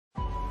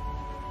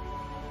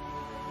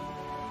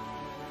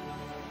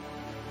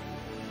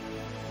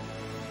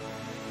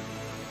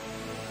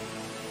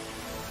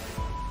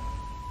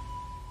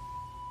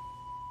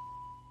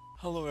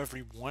Hello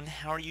everyone,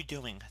 how are you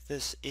doing?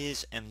 This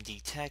is MD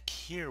Tech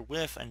here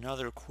with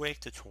another quick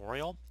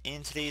tutorial.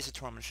 In today's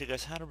tutorial, I'm going to show you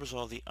guys how to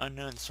resolve the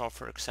unknown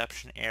software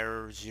exception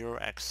error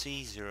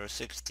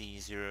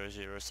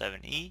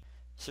 0x40000015.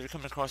 So if you're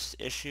coming across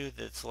this issue,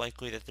 that's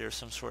likely that there's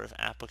some sort of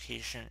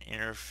application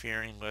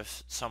interfering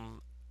with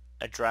some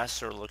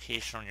address or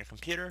location on your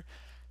computer.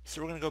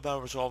 So we're going to go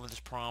about resolving this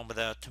problem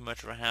without too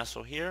much of a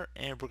hassle here,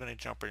 and we're going to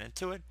jump right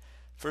into it.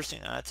 First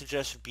thing I'd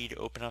suggest would be to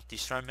open up the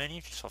Start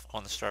menu, just click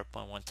on the Start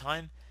button one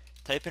time,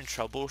 type in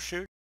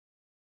Troubleshoot.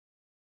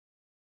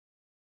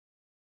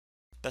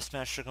 Best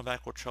match to come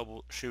back with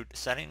Troubleshoot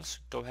Settings.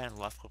 Go ahead and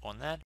left click on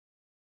that.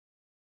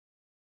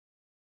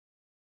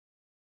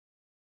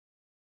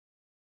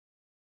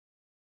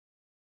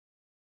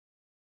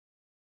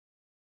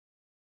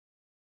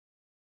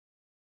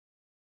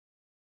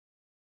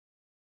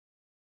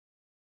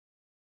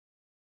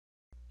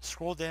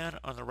 Scroll down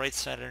on the right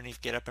side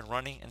underneath Get Up and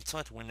Running and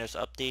select Windows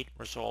Update,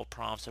 resolve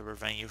problems that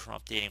prevent you from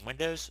updating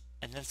Windows,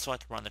 and then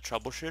select Run the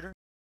Troubleshooter.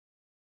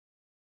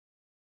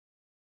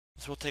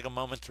 This will take a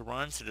moment to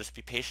run, so just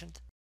be patient.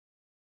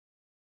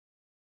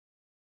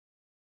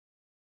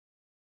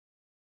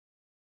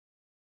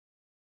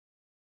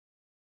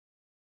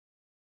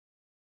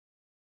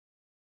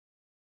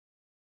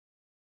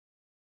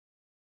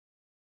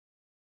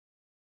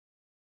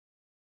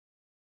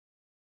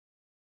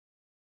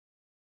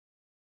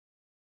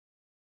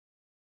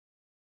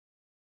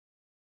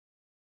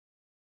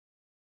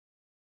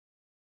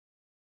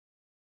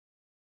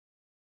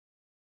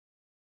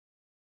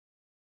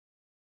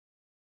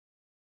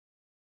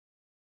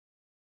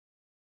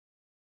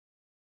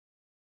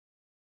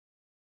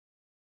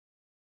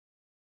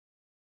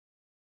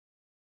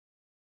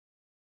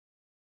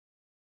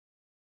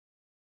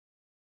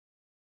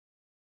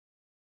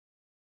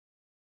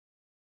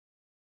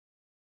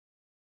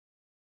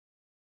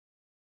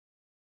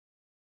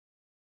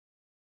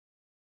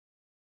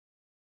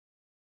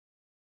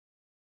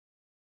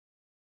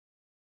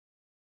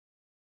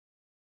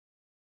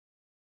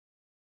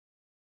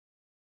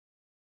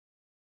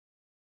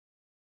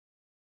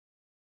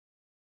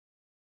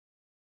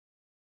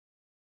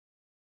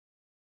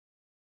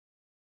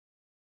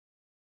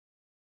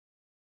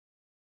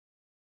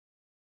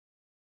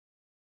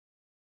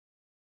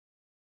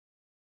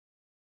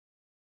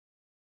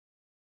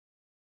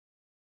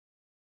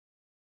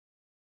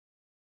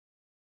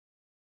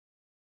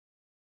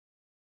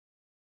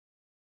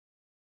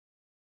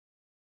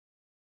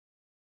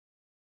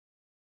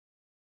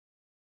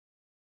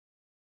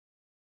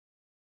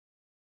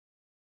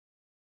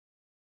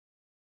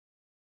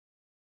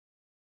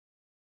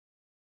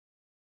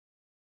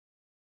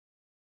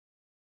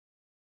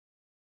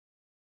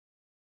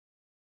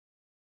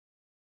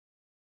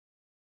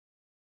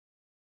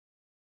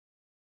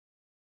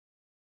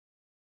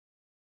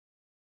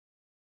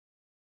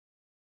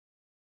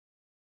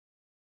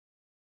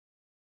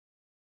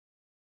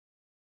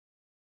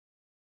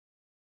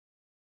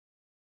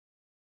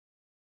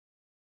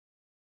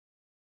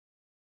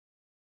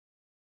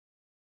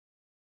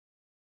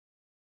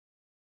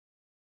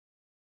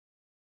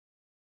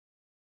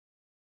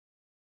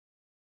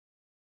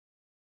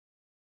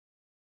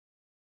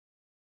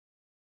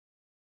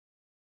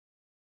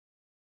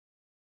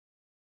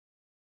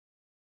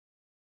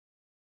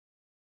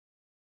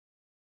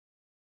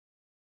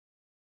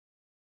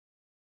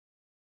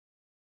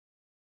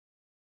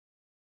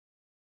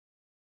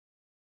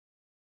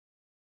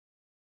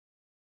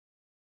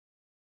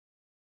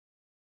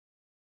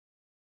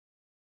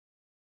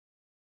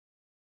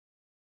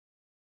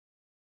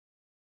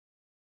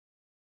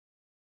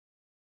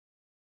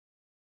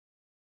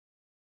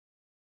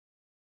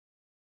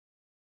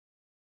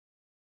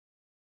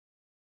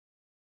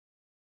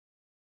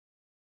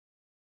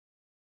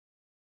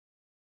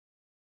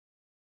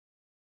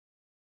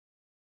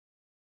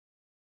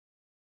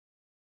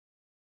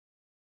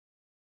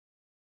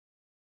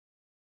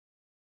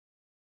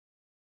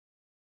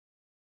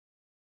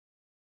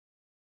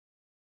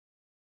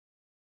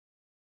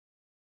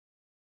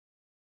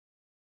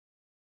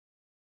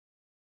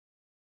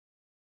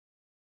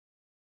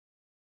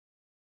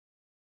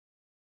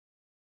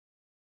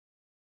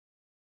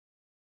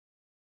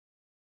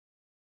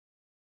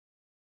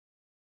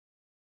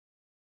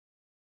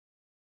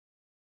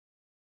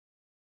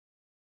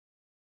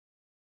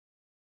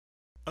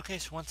 Okay,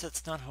 so once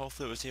that's done,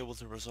 hopefully it was able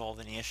to resolve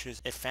any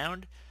issues it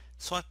found.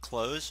 Select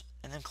Close,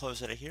 and then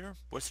close out of here.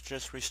 Would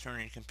suggest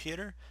restarting your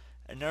computer.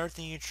 Another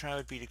thing you try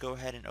would be to go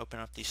ahead and open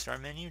up the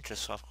Start menu,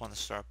 just left click on the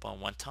Start button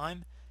one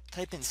time,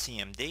 type in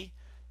CMD.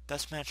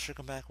 Best match should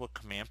come back with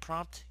Command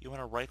Prompt. You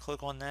want to right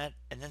click on that,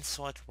 and then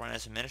select Run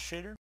as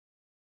Administrator.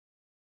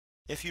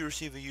 If you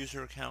receive a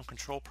user account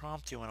control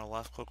prompt, you want to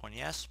left click on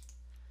Yes.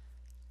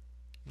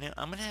 Now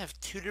I'm going to have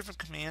two different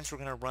commands we're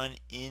going to run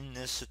in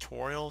this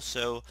tutorial.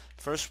 So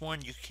first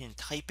one, you can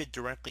type it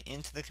directly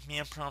into the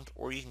command prompt,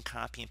 or you can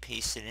copy and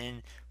paste it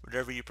in,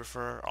 whatever you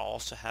prefer. I'll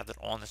also have it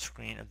on the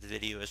screen of the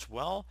video as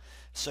well.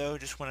 So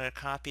just want to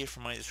copy it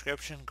from my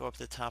description, go up to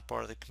the top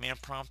bar of the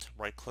command prompt,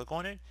 right click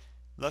on it,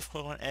 left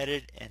click on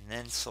edit, and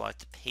then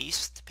select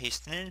paste to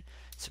paste it in.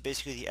 So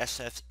basically the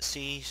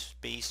sfc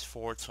space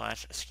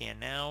 / scan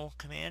now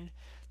command.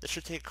 This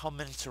should take a couple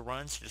minutes to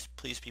run, so just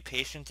please be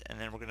patient, and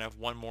then we're going to have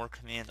one more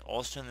command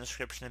also in the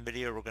description of the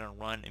video we're going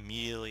to run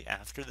immediately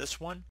after this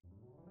one.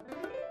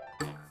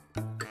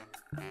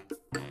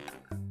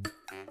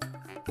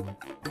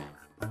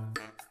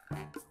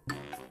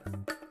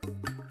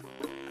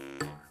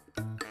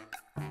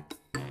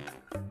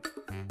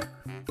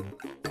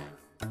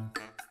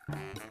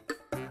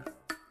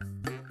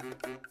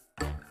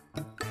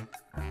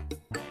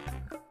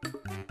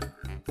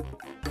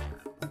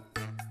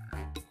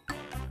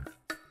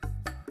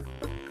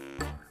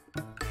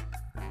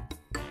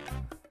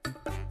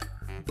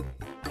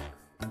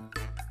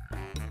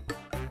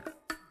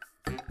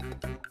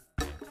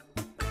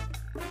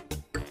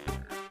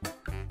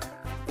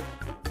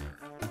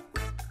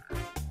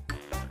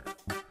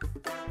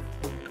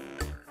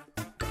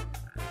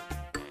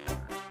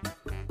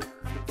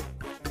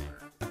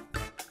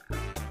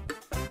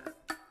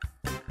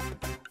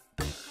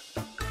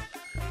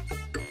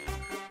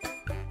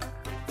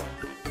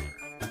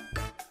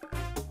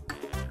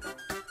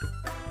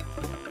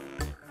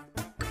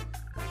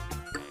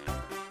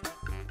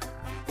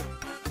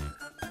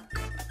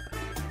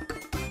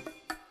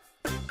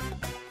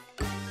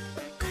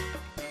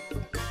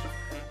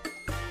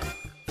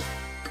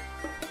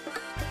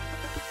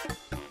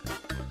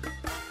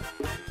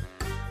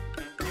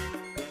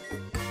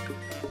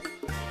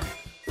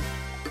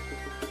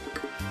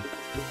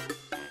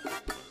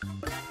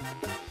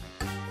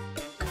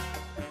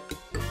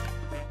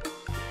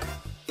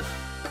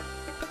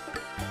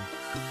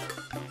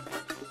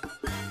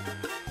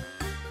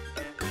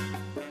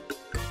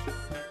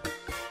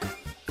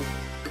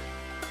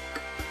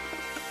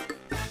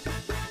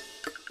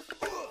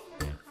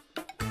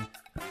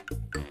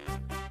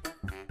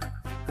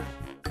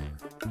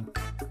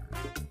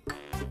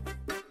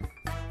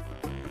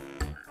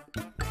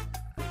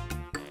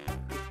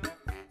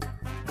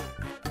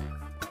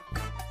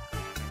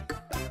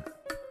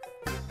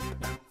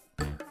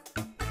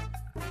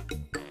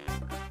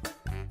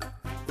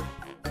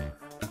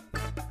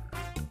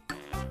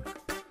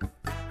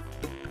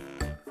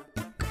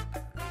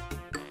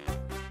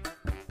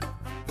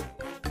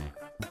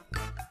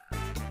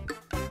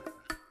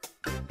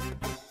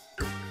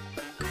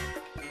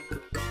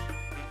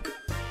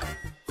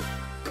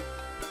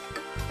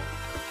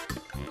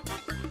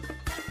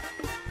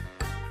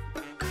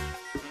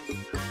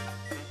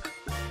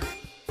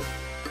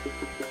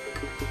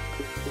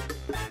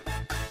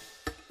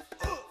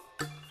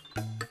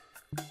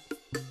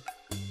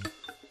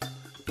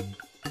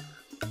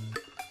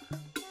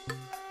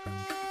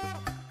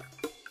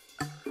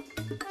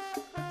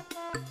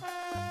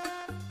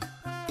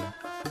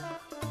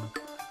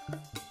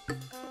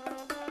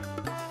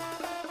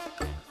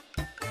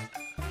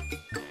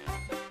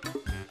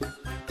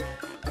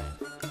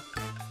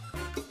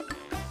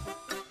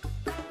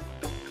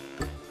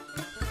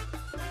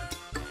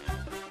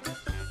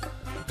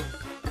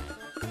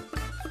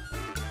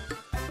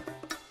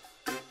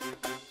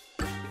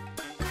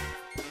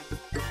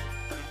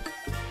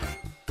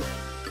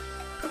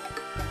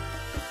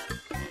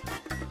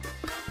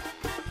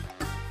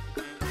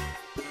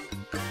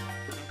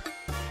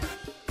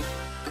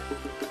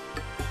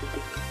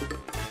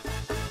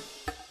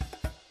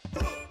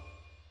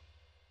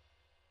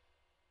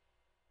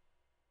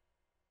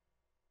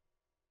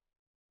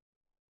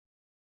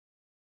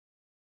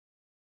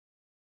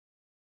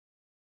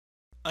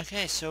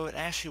 Okay, so it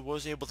actually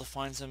was able to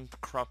find some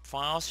corrupt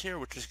files here,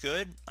 which is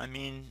good. I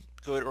mean,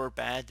 good or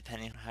bad,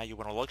 depending on how you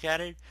want to look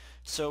at it.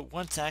 So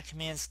once that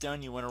command's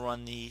done, you want to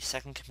run the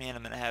second command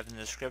I'm going to have in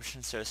the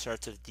description. So it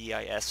starts with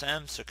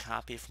DISM, so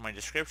copy from my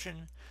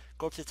description.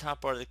 Go up to the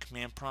top bar of the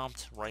command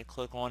prompt, right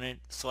click on it,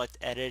 select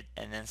edit,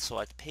 and then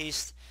select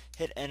paste.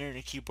 Hit enter on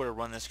your keyboard to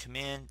run this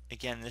command.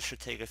 Again, this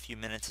should take a few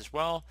minutes as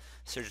well,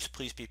 so just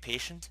please be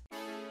patient.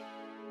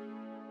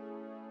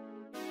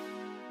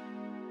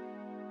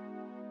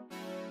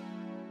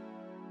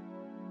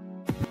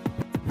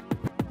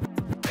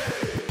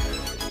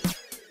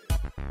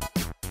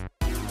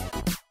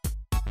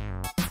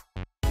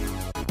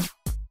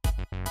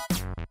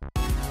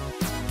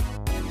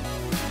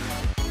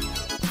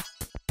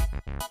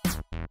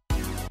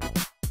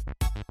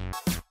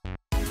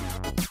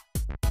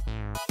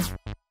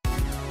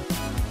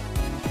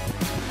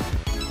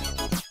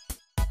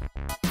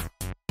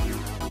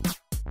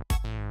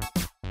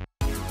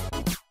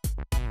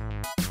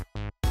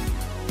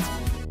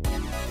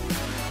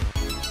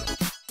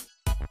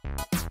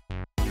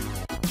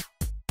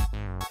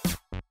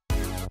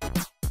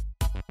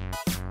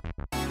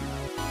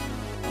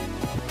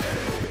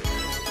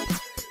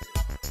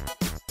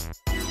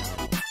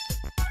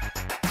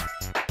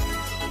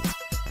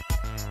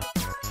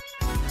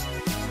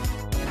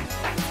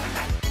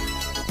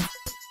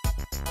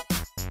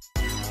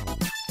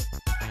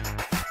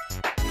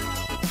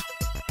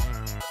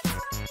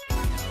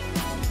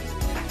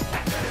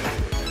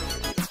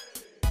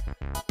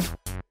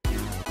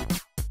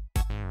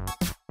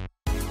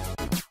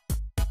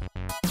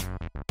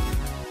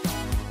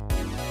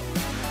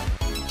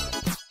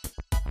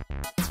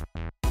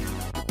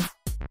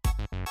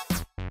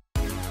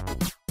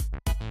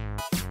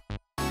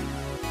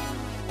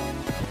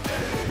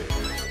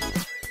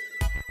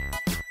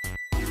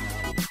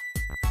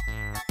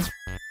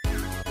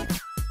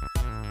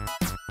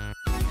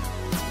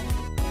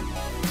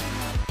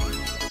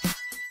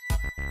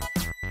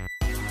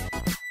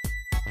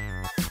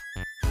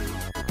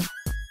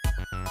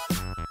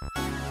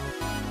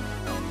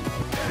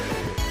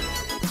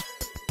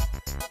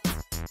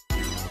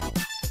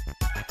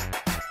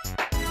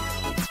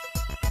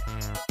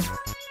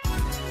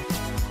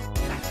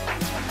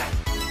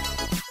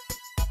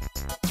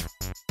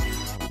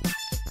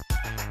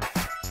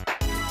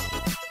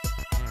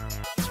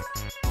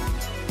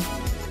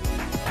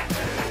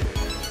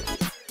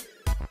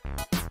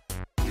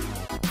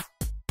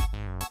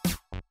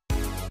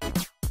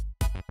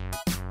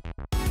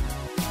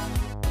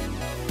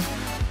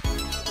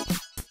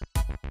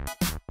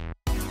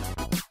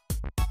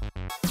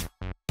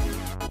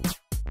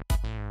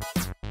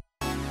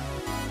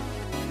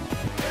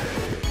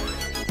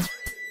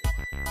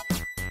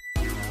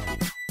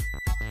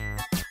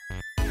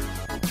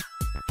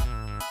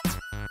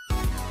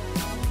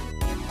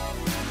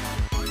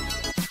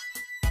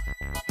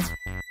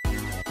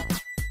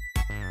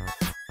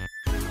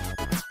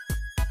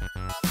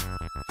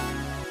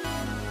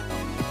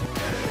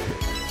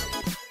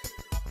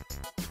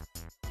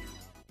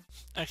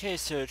 Okay,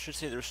 so it should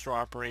say the restore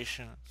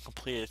operation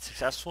completed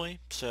successfully.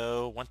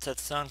 So once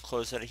that's done,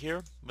 close out of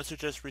here. Let's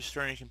just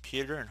restore your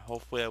computer, and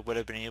hopefully I would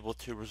have been able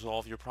to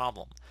resolve your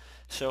problem.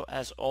 So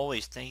as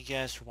always, thank you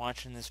guys for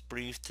watching this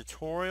brief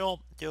tutorial.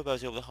 I do hope I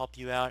was able to help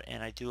you out,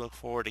 and I do look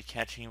forward to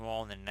catching you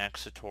all in the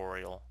next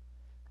tutorial.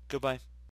 Goodbye.